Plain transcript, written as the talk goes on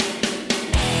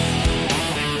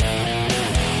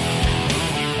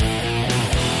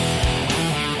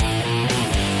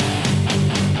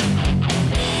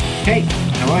Hey,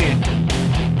 how are you?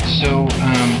 So,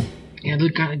 yeah,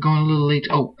 look, going a little late.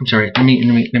 Oh, I'm sorry. Let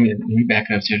me back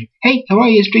up here. Hey, how are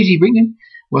you? It's Tracy Brinkman.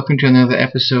 Welcome to another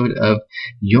episode of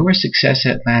Your Success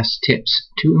at Last Tips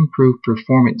to Improve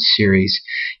Performance series.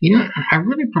 You know, I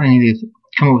really probably need to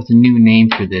come up with a new name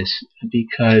for this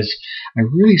because I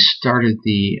really started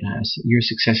the Your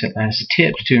Success at Last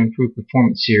Tips to Improve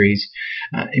Performance series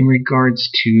in regards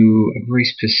to a very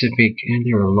specific,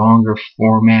 either a longer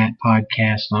format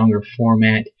podcast, longer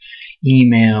format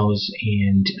emails,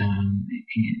 and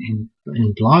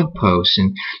blog posts.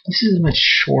 And this is a much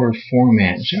shorter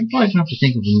format, so I'm probably going to have to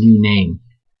think of a new name.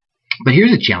 But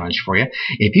here's a challenge for you.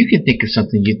 If you can think of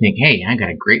something you think, hey, I got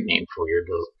a great name for your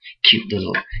little cute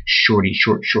little short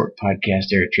podcast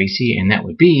there, Tracy, and that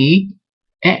would be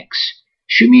X.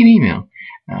 Shoot me an email.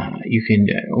 You can,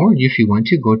 or if you want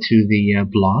to, go to the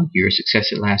blog,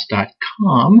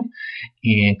 yoursuccessatlast.com,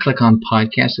 and click on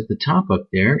podcast at the top up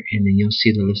there, and then you'll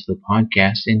see the list of the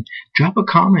podcasts, and drop a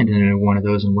comment in one of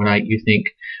those on what you think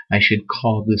I should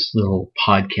call this little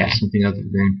podcast, something other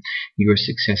than Your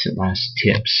Success at Last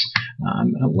Tips.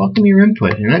 Welcome your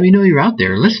input, and let me know you're out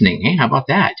there listening. Hey, how about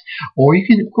that? Or you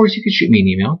can, of course, you can shoot me an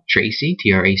email, Tracy,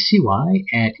 Tracy,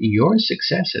 at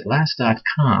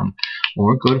yoursuccessatlast.com,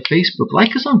 or go to Facebook.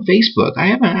 Like us on Facebook.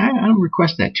 I don't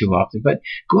request that too often, but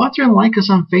go out there and like us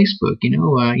on Facebook. The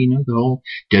whole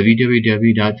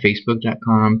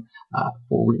www.facebook.com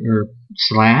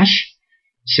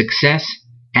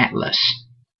 /successatlas.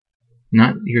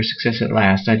 Not Your Success at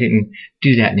Last. I didn't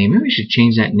do that name. Maybe we should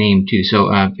change that name too. So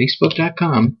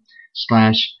facebook.com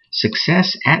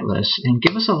 /successatlas, and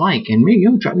give us a like, and maybe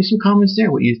drop me some comments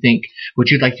there. What you think? What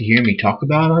you'd like to hear me talk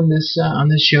about on this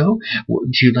show? What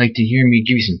would you like to hear me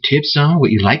give you some tips on?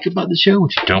 What you like about the show?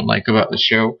 What you don't like about the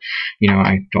show?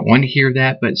 I don't want to hear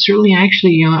that, but certainly,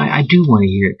 actually, I do want to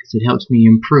hear it because it helps me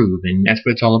improve, and that's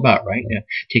what it's all about, right?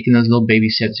 Taking those little baby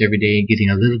steps every day and getting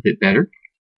a little bit better.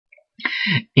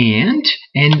 And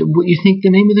what you think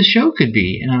the name of the show could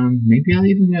be. Maybe I'll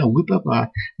even whip up a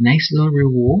nice little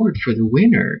reward for the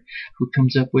winner who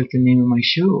comes up with the name of my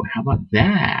show. How about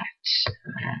that?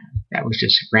 That was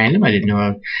just random. I didn't know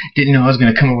I was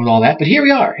going to come up with all that, but here we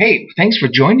are. Hey, thanks for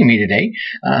joining me today.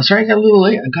 Sorry I got a little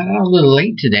late. I got out a little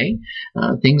late today.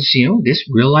 Things, this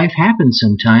real life happens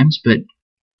sometimes, but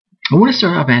I want to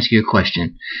start off asking you a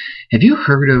question. Have you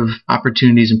heard of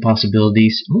opportunities and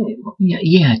possibilities?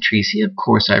 Yeah, Tracy, of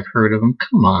course I've heard of them.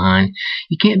 Come on.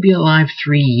 You can't be alive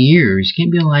 3 years. You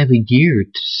can't be alive a year,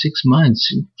 6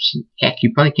 months. Heck,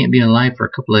 you probably can't be alive for a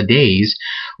couple of days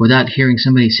without hearing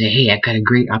somebody say, hey, I got a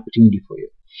great opportunity for you.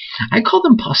 I call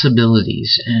them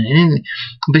possibilities.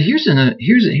 But here's a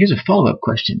follow-up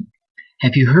question.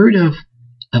 Have you heard of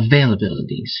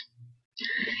availabilities?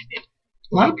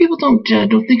 A lot of people don't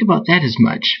think about that as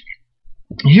much.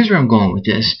 Here's where I'm going with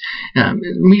this. Let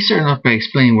me start off by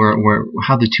explaining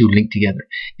how the two link together.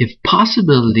 If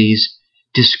possibilities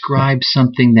describe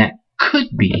something that could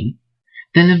be,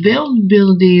 then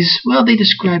availabilities, well, they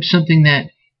describe something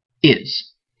that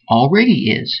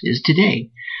already is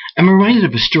today. I'm reminded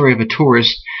of a story of a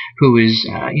tourist who is,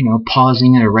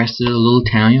 pausing at a rest at a little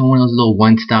town, one of those little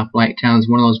one-stop light towns,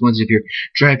 one of those ones if you're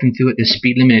driving through at the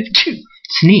speed limit,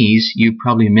 sneeze, you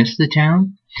probably miss the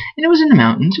town. And it was in the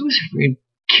mountains. It was a very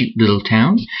cute little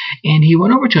town. And he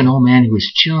went over to an old man who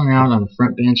was chilling out on the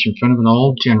front bench in front of an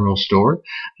old general store,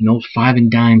 an old 5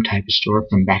 and dime type of store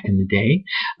from back in the day.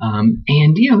 And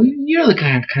the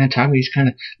kind of talking. He's kind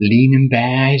of leaning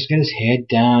back. He's got his head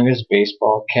down, got his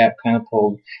baseball cap kind of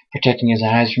pulled, protecting his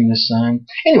eyes from the sun.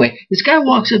 Anyway, this guy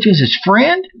walks up to him and says,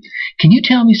 "Friend, can you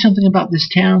tell me something about this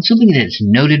town? Something that it's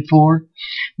noted for?"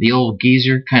 The old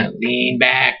geezer kind of leaned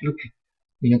back,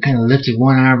 kind of lifted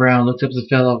one eyebrow, looked up at the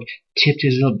fellow, tipped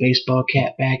his little baseball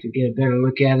cap back to get a better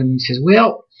look at him, and says,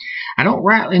 "Well, I don't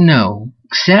rightly know,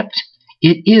 except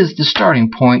it is the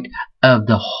starting point of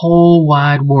the whole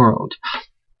wide world."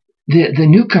 The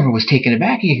newcomer was taken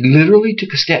aback. He literally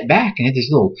took a step back and had this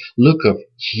little look of,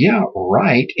 "Yeah,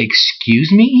 right,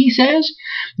 excuse me," he says.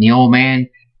 And the old man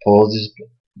pulls his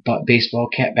baseball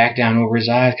cap back down over his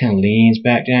eyes, kind of leans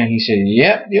back down. He said,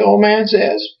 "Yep," the old man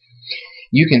says,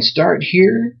 "you can start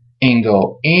here and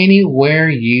go anywhere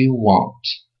you want."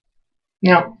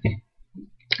 Now,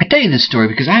 I tell you this story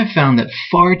because I have found that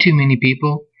far too many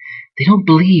people, they don't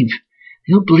believe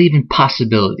in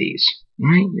possibilities,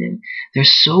 right? They're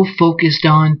so focused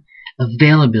on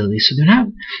availability, so they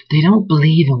don't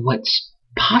believe in what's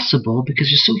possible because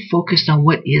they're so focused on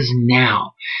what is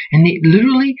now, and they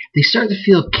start to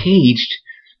feel caged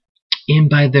in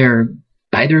by their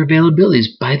by their availabilities,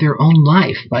 by their own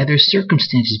life, by their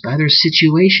circumstances, by their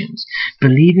situations,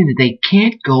 believing that they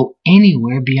can't go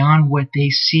anywhere beyond what they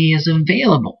see as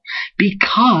available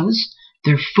because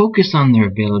they're focused on their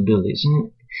availabilities.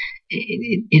 And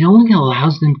it only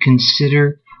allows them to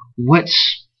consider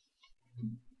what's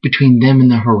between them and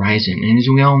the horizon. And as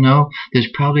we all know, there's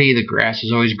probably the grass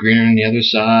is always greener on the other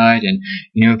side. And,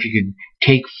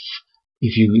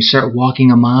 if you start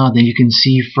walking a mile, then you can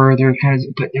see further.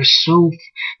 But they're so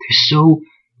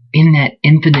in that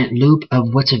infinite loop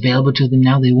of what's available to them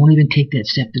now, they won't even take that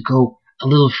step to go a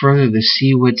little further to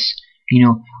see what's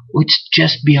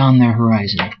just beyond their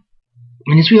horizon.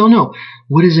 And as we all know,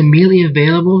 what is immediately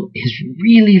available is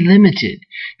really limited,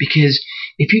 because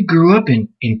if you grew up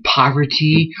in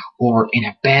poverty or in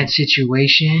a bad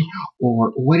situation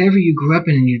or whatever you grew up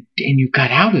in and you got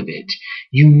out of it,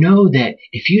 you know that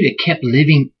if you'd have kept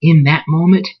living in that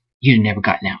moment, you'd have never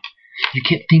gotten out. You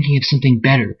kept thinking of something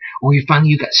better, or you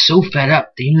got so fed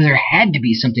up that you knew there had to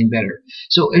be something better.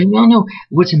 So as we all know,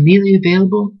 what's immediately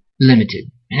available, limited.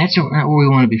 And that's not what we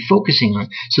want to be focusing on.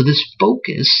 So this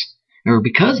focus, or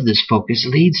because of this focus,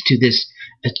 leads to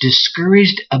a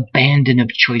discouraged abandon of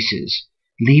choices,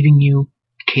 leaving you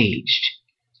caged.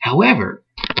 However,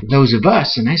 those of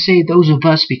us, and I say those of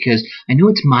us because I know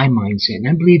it's my mindset, and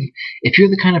I believe if you're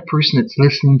the kind of person that's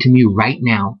listening to me right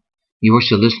now, you're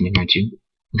still listening, aren't you?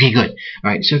 Okay, good.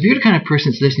 All right, so if you're the kind of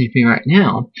person that's listening to me right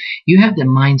now, you have the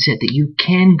mindset that you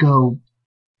can go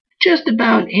just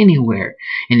about anywhere.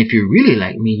 And if you're really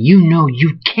like me, you know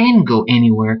you can go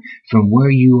anywhere from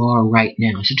where you are right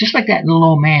now. So just like that little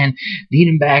old man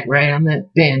leaning back right on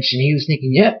that bench, and he was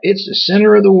thinking, yep, it's the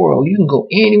center of the world. You can go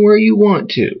anywhere you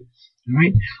want to. All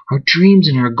right? Our dreams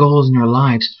and our goals in our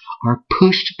lives are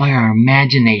pushed by our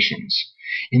imaginations.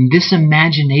 And this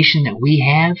imagination that we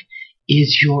have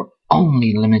is your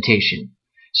only limitation.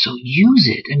 So use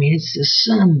it. I mean, it's the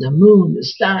sun, the moon, the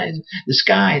sky,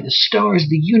 the stars,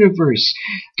 the universe.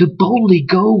 To boldly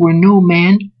go where no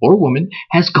man or woman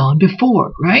has gone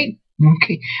before, right?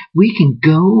 Okay. We can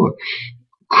go or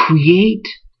create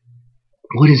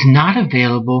what is not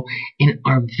available in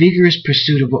our vigorous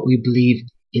pursuit of what we believe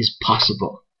is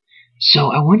possible.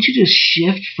 So I want you to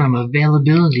shift from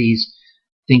availabilities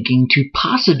thinking to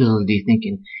possibility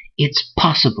thinking. It's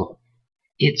possible.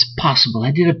 It's possible.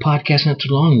 I did a podcast not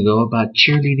too long ago about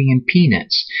cheerleading and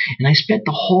peanuts, and I spent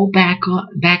the whole back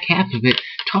half of it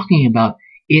talking about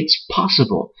it's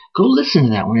possible. Go listen to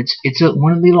that one. It's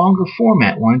one of the longer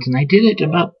format ones, and I did it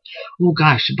about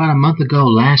a month ago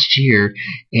last year,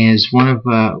 as one of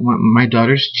my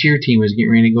daughter's cheer team was getting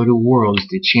ready to go to Worlds,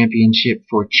 the championship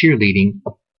for cheerleading,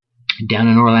 down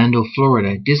in Orlando,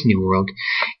 Florida, at Disney World.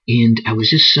 And I was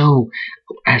just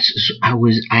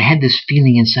I had this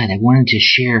feeling inside. I wanted to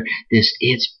share this,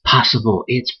 it's possible,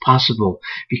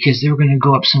 because they were going to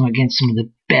go up against some of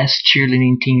the best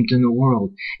cheerleading teams in the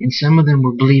world. And some of them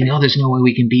were believing, there's no way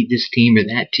we can beat this team or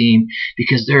that team,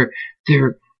 because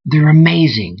they're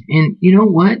amazing. And you know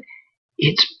what?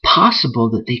 It's possible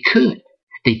that they could.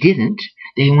 They didn't.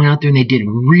 They went out there and they did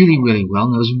really, really well,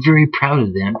 and I was very proud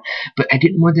of them. But I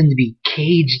didn't want them to be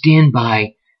caged in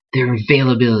by their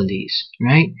availabilities,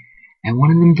 right? I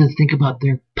wanted them to think about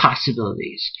their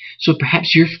possibilities. So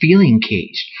perhaps you're feeling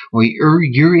caged, or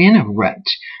you're in a rut.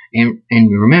 And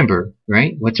remember,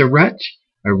 right? What's a rut?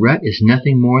 A rut is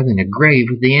nothing more than a grave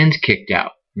with the ends kicked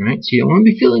out, right? So you don't want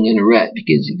to be feeling in a rut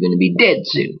because you're going to be dead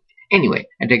soon. Anyway,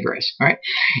 I digress, all right?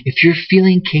 If you're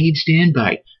feeling caged in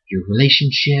by your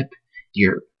relationship,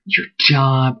 your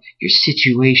job, your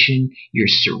situation, your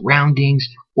surroundings,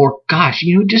 or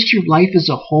just your life as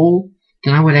a whole,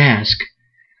 then I would ask,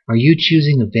 are you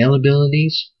choosing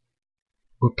availabilities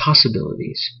or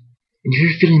possibilities? And if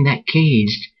you're feeling that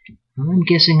caged, well, I'm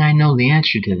guessing I know the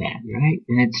answer to that, right?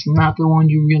 And it's not the one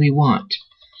you really want.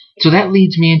 So that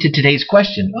leads me into today's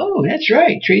question. Oh, that's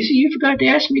right, Tracy, you forgot to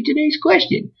ask me today's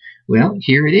question. Well,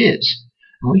 here it is.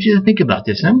 I want you to think about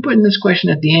this. I'm putting this question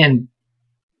at the end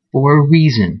for a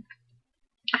reason.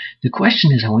 The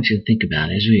question is, I want you to think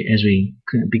about it as we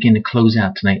begin to close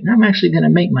out tonight. And I'm actually going to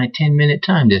make my 10-minute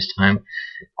time this time.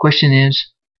 The question is,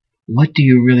 what do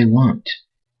you really want?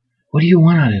 What do you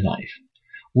want out of life?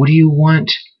 What do you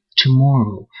want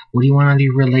tomorrow? What do you want out of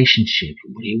your relationship?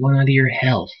 What do you want out of your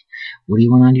health? What do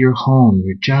you want out of your home,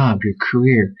 your job, your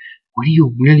career? What do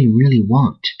you really, really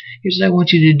want? Here's what I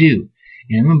want you to do.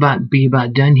 And I'm about to be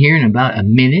done here in about a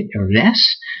minute or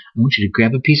less. I want you to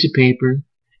grab a piece of paper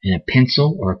and a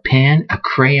pencil or a pen, a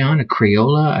crayon, a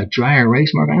Crayola, a dry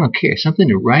erase marker. I don't care. Something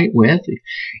to write with.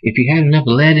 If you have enough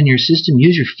lead in your system,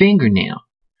 use your fingernail.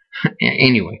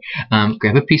 Anyway,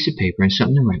 grab a piece of paper and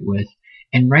something to write with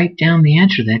and write down the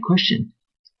answer to that question.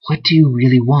 What do you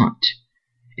really want?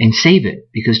 And save it,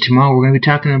 because tomorrow we're going to be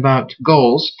talking about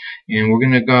goals, and we're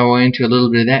going to go into a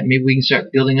little bit of that. Maybe we can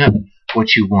start building up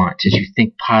what you want as you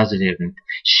think positive and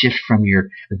shift from your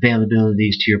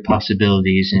availabilities to your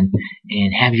possibilities,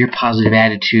 and have your positive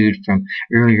attitude from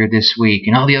earlier this week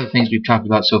and all the other things we've talked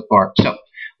about so far. So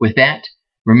with that,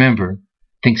 remember,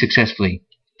 think successfully,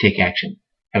 take action.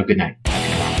 Have a good night.